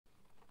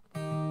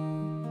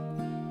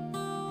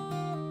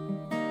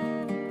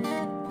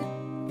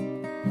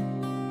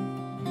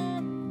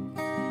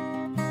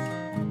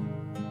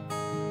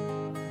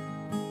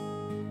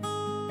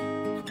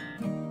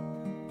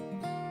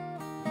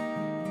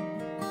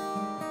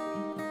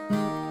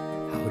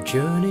Our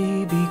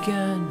journey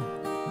began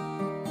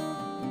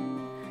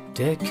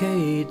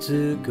decades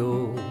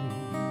ago.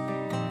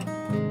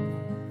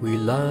 We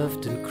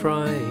laughed and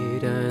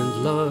cried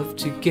and loved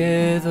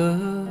together,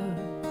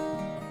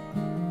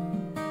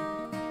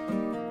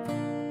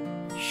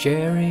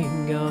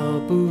 sharing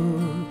our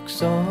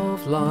books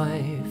of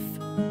life,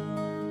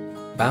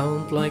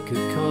 bound like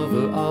a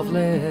cover of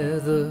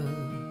leather.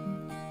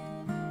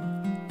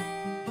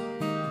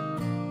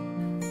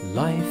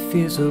 Life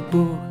is a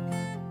book,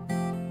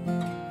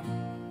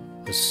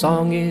 a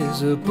song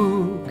is a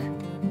book.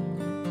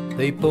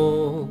 They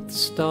both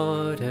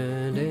start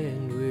and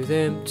end with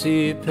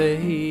empty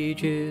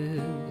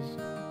pages.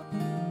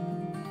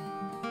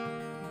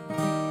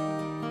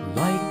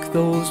 Like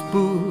those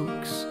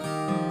books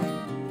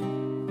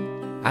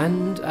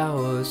and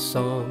our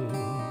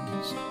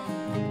songs,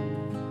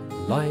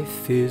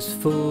 life is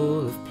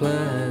full of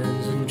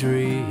plans and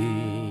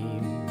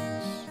dreams,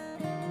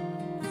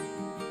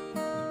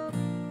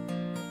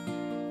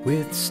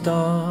 with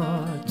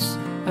starts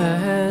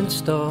and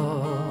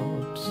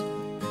stops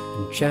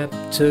and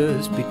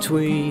chapters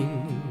between,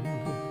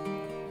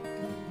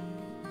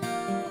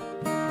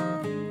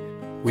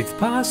 with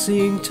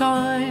passing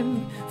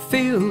time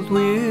filled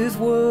with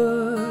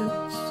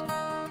words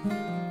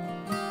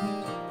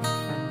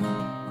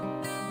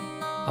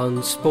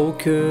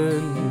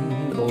unspoken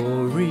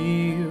or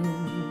real,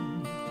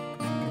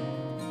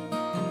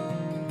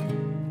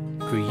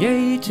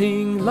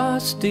 creating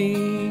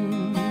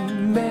lasting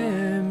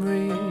memories.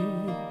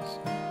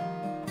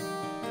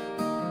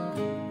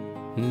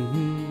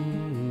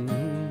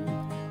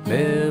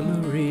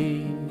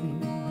 Memories.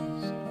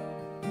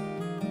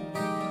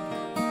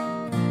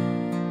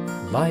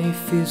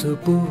 Life is a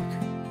book,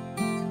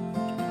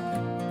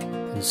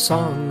 and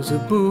songs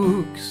are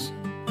books.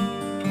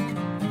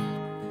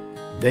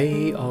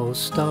 They all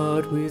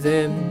start with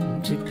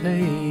empty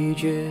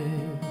pages.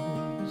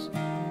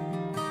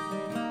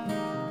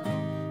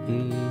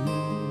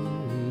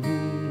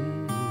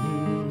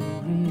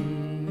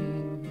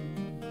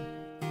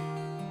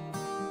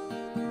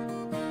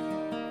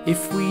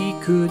 If we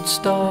could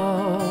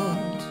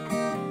start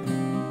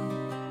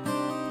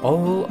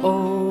all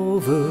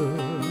over,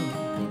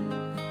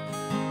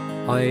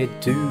 I'd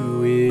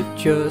do it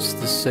just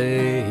the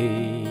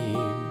same.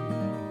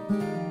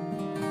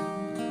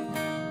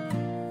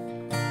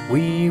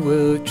 We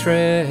will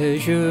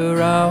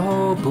treasure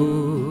our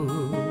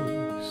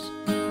books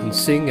and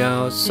sing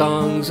our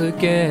songs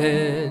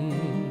again.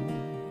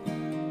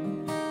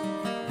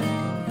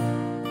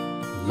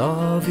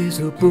 Love is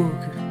a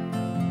book,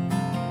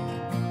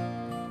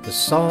 a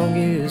song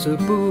is a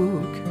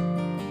book.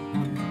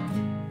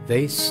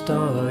 They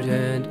start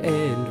and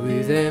end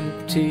with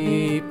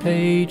empty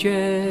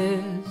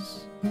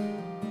pages.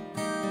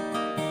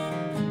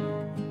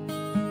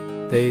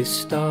 They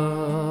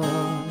start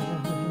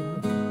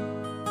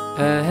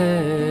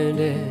and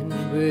end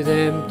with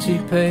empty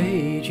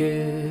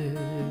pages.